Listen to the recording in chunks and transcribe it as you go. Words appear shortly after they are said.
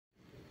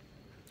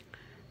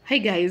Hi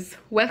guys,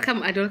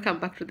 welcome and welcome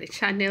back to the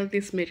channel.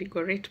 This is Mary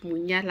Goret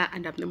Munyala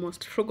and I'm the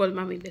most frugal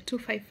mom in the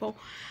 254.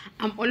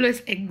 I'm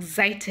always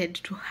excited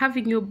to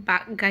having you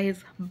back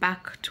guys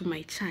back to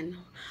my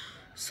channel.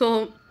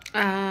 So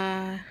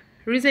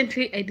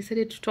recently I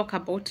decided to talk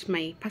about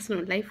my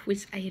personal life,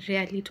 which I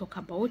rarely talk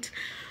about,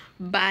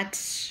 but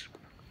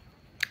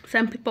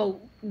some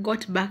people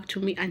got back to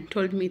me and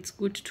told me it's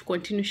good to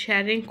continue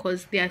sharing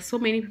because there are so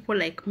many people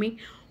like me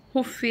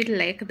who feel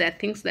like there are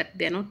things that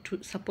they're not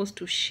supposed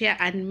to share,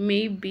 and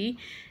maybe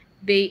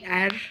they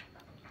are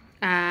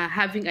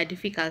having a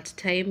difficult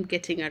time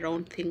getting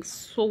around things.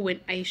 So when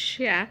I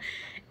share,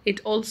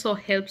 it also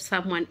helps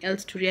someone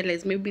else to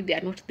realize maybe they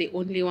are not the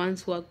only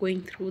ones who are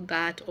going through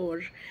that,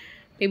 or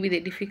maybe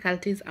the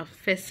difficulties I'm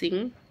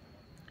facing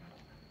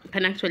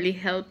can actually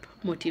help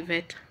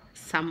motivate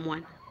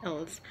someone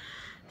else.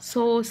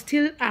 So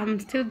I'm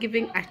still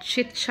giving a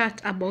chit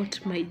chat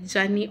about my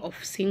journey of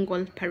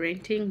single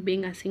parenting,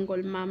 being a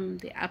single mom,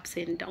 the ups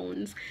and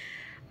downs.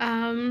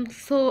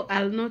 So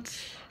I'll not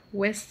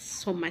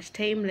waste so much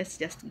time. Let's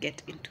just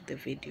get into the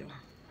video.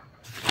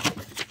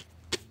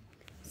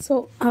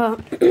 So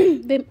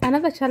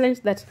another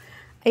challenge that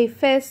I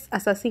face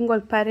as a single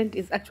parent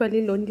is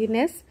actually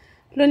loneliness.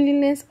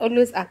 Loneliness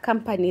always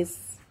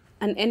accompanies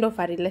an end of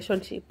a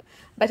relationship,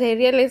 but I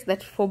realized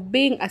that for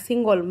being a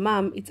single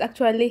mom, it's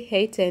actually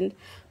heightened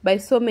by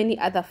so many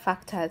other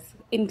factors,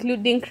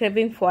 including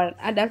craving for an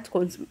adult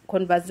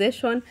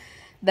conversation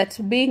that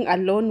being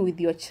alone with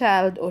your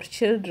child or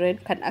children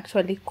can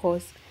actually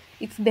cause.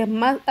 It's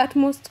the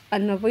utmost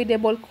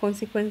unavoidable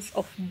consequence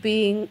of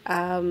being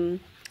a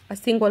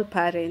single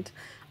parent.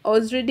 I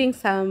was reading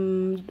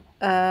some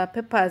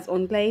papers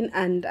online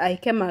and I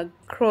came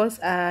across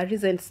a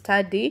recent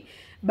study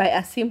by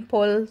a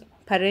single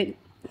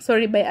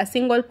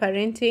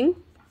parenting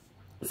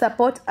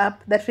support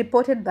app that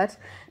reported that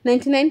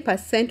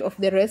 99% of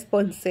the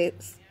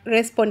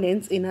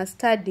respondents in a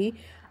study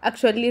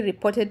actually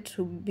reported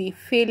to be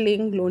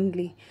feeling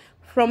lonely.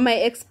 From my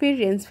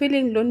experience,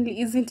 feeling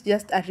lonely isn't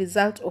just a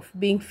result of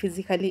being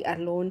physically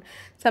alone.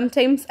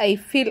 Sometimes I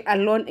feel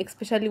alone,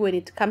 especially when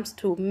it comes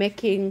to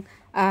making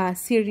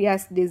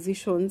serious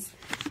decisions.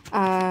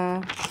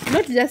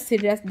 Not just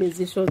serious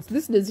decisions.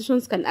 These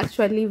decisions can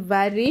actually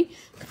vary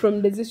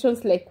from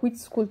decisions like which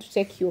school to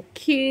take your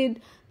kid,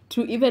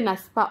 to even a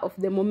spur of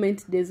the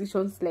moment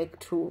decisions like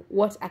to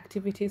what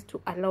activities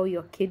to allow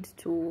your kid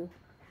to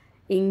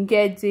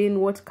engage in,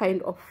 what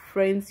kind of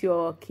friends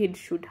your kid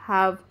should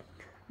have.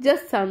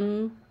 Just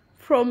some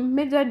from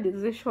major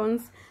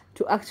decisions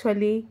to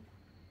actually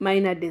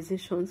minor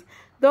decisions.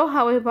 Though,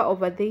 however,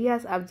 over the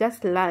years, I've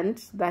just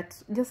learned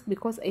that just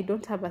because I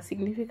don't have a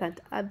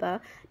significant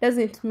other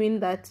doesn't mean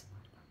that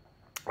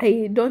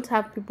I don't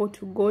have people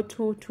to go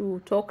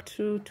to talk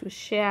to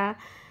share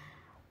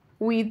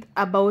with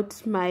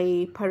about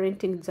my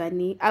parenting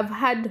journey. I've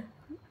had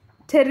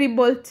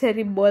terrible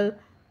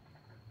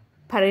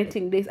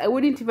parenting days. I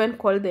wouldn't even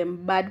call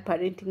them bad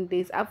parenting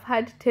days. I've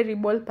had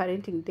terrible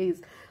parenting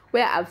days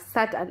where I've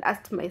sat and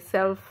asked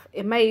myself,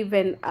 am I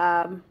even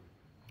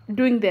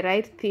doing the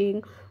right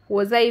thing?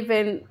 Was I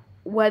even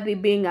worthy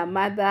being a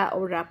mother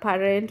or a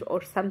parent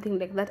or something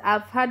like that?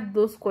 I've had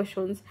those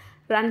questions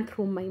run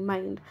through my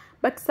mind.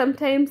 But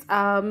sometimes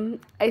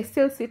I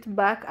still sit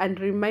back and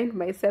remind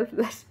myself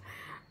that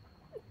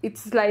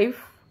it's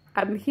life.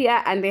 I'm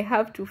here and I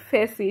have to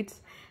face it.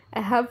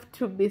 I have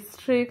to be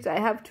strict. I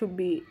have to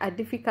be a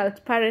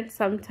difficult parent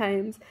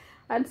sometimes.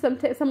 And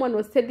sometimes someone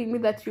was telling me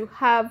that you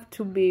have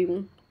to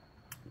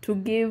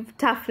give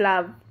tough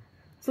love,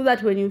 so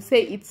that when you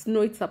say it's no,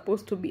 it's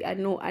supposed to be a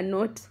no and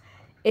not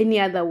any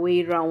other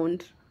way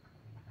around.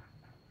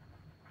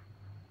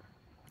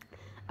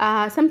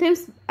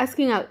 Sometimes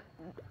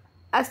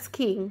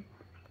asking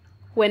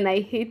when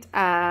I hit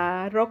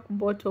a rock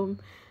bottom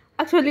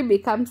actually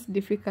becomes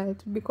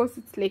difficult, because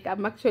it's like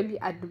I'm actually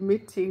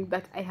admitting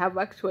that I have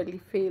actually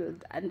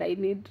failed and I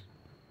need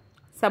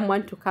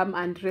someone to come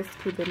and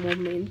rescue the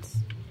moment.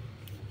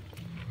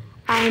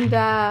 And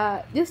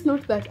just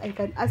note that I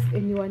can ask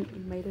anyone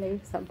in my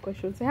life some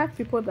questions. I have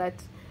people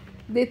that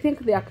they think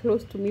they are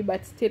close to me,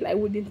 but still I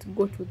wouldn't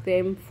go to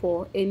them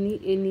for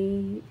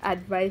any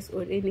advice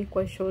or any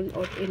question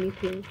or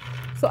anything.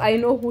 So I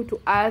know who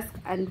to ask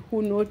and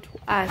who not to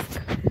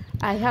ask.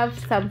 I have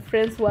some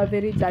friends who are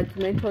very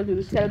judgmental. You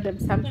will tell them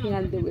something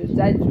and they will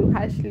judge you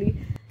harshly.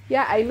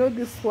 Yeah, I know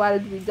this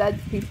world, we judge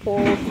people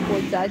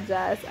judge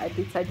us, and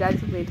it's a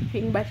judgment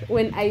thing. But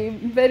when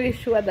I'm very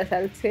sure that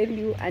I'll tell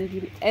you and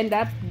you'll end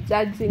up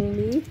judging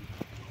me,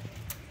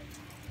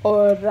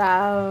 or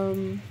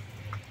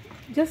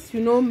just,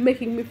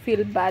 making me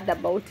feel bad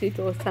about it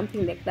or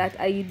something like that,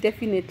 I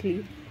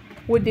definitely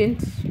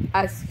wouldn't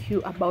ask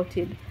you about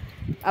it.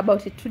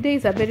 Today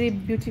is a very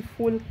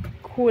beautiful,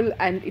 cool,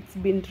 and it's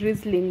been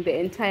drizzling the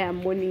entire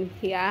morning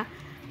here,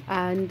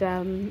 and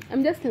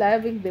I'm just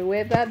loving the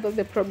weather. Though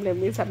the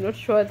problem is I'm not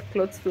sure the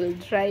clothes will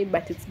dry,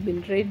 but it's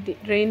been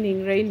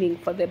raining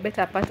for the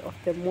better part of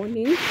the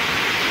morning, and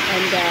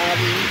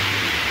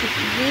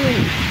it's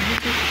been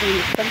peaceful.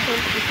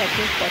 Sometimes if I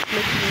think what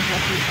makes me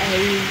happy,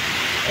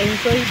 I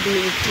enjoy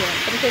doing here.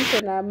 Sometimes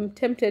when I'm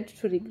tempted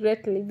to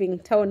regret leaving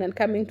town and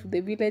coming to the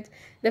village,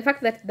 the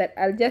fact that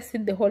I'll just see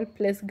the whole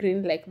place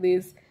green like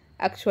this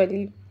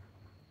actually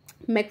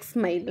makes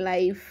my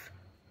life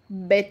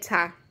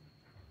better.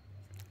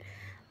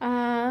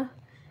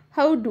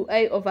 How do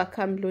I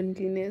overcome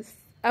loneliness?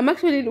 I'm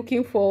actually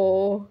looking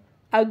for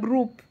a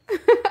group,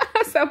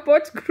 a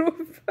support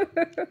group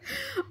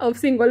of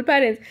single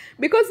parents,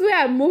 because where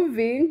I'm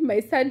moving, my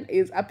son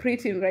is a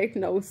preteen right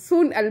now.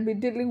 Soon I'll be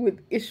dealing with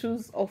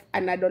issues of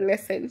an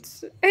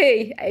adolescent.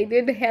 Hey, I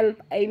need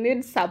help, I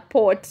need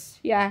support.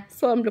 Yeah,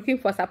 so I'm looking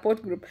for a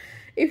support group.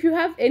 If you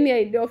have any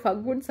idea of a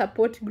good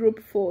support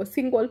group for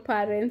single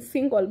parents,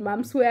 single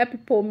moms, where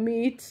people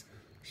meet,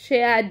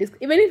 share this,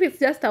 even if it's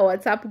just a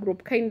WhatsApp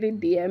group, kindly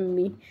DM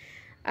me.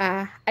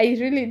 I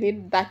really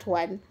need that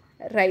one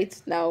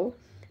right now.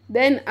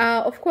 Then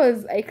of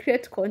course I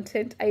create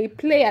content. I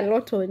play a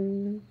lot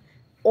online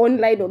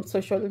on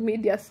social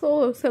media,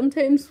 so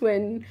sometimes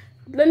when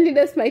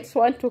loneliness might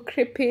want to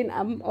creep in,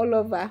 I'm all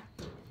over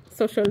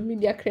social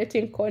media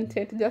creating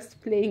content,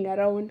 just playing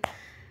around.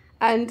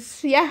 And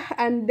yeah,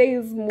 and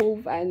days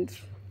move, and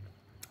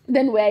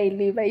then where I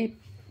live, I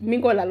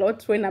mingle a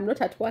lot. When I'm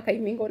not at work, I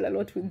mingle a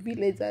lot with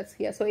villagers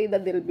here. So either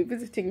they'll be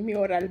visiting me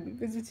or I'll be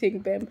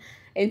visiting them,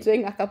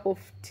 enjoying a cup of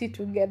tea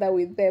together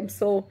with them.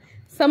 So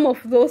some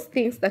of those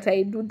things that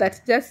I do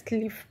that just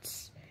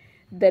lift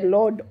the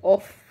load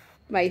off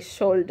my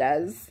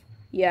shoulders.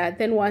 Yeah,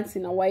 then once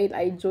in a while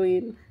I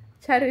join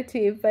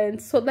charity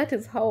events. So that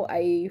is how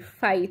I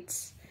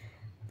fight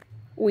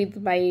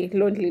with my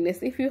loneliness.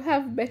 If you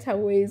have better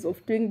ways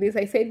of doing this,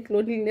 I said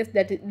loneliness,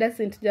 that it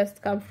doesn't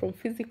just come from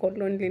physical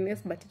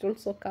loneliness, but it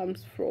also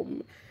comes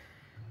from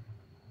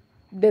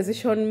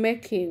decision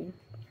making.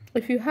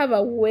 If you have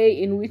a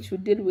way in which you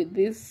deal with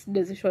this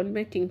decision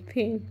making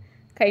thing,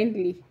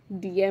 kindly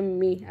DM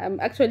me. I'm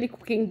actually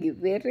cooking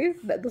githeri.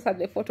 Those are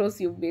the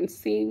photos you've been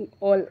seeing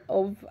all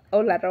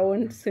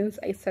around since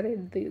I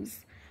started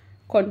this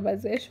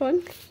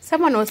conversation.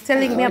 Someone was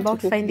telling me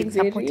about finding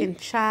support in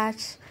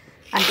church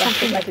and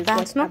something like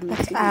that. Not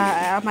that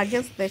I'm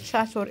against the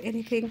church or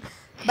anything,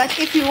 but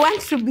if you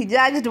want to be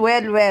judged,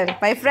 well,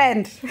 my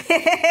friend,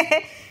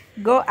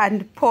 go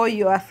and pour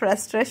your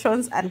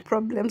frustrations and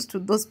problems to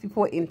those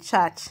people in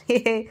church.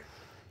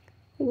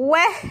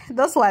 Where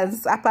those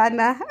ones,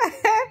 apana.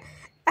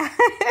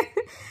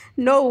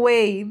 No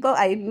way. Though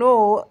I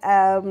know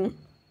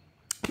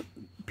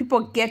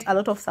people get a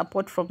lot of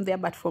support from there,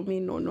 but for me,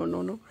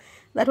 no.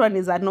 That one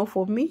is a no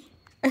for me.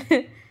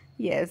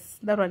 Yes,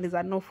 that one is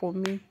a no for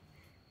me.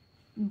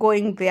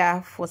 Going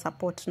there for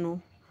support,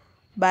 no.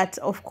 But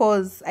of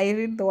course I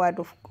read the word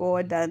of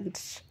God, and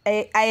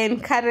I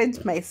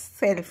encourage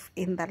myself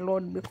in the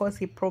Lord, because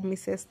he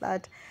promises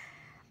that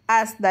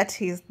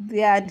he's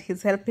there and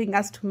he's helping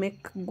us to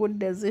make good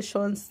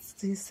decisions.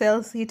 He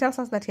tells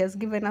us that he has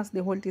given us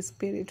the Holy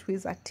Spirit, who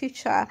is a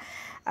teacher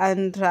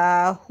and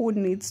who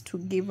needs to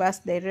give us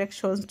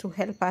directions to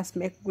help us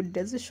make good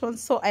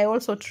decisions. So I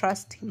also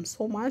trust him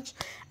so much.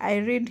 I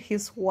read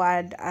his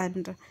word,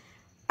 and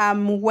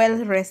I'm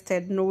well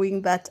rested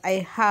knowing that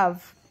I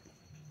have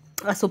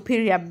a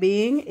superior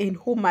being in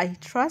whom I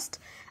trust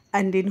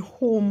and in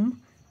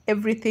whom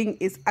everything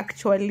is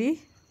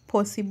actually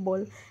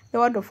possible. The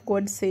word of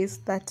God says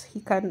that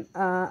he can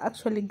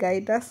actually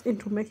guide us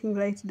into making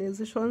right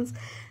decisions.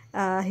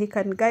 He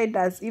can guide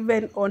us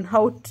even on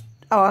how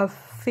our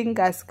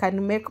fingers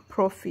can make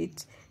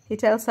profit. He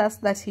tells us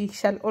that he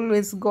shall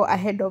always go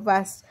ahead of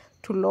us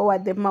to lower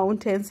the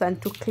mountains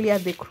and to clear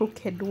the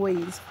crooked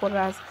ways for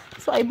us.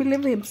 So I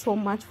believe him so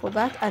much for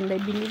that, and I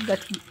believe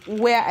that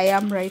where I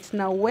am right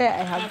now, where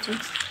I have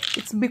reached,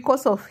 it's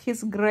because of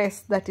his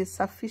grace that is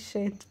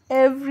sufficient.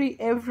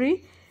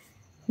 Every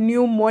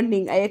new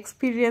morning I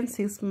experience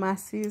his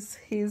mercies,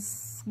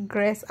 his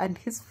grace, and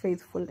his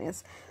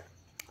faithfulness,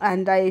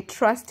 and I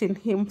trust in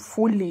him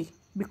fully,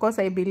 because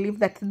I believe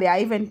that there are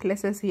even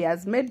places he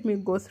has made me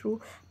go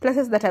through,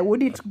 places that I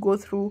wouldn't go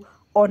through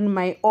on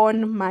my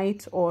own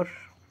might, or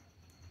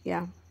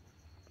yeah.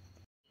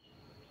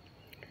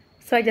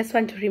 So I just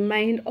want to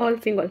remind all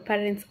single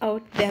parents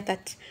out there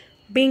that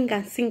being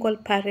a single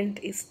parent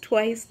is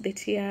twice the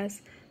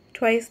tears,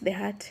 twice the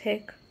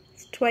heartache,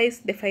 twice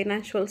the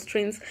financial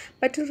strains,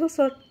 but it's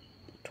also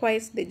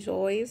twice the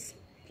joys,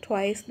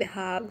 twice the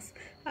hugs,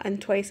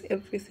 and twice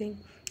everything.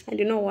 And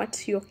you know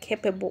what? You're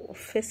capable of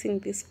facing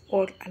this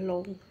all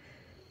alone.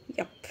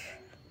 Yep.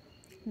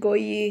 Go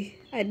ye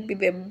and be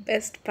the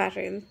best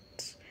parent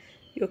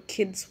your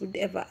kids would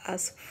ever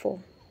ask for.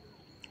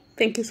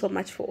 Thank you so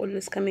much for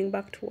always coming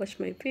back to watch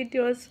my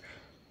videos.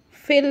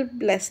 Feel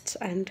blessed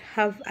and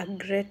have a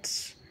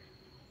great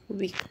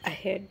week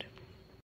ahead.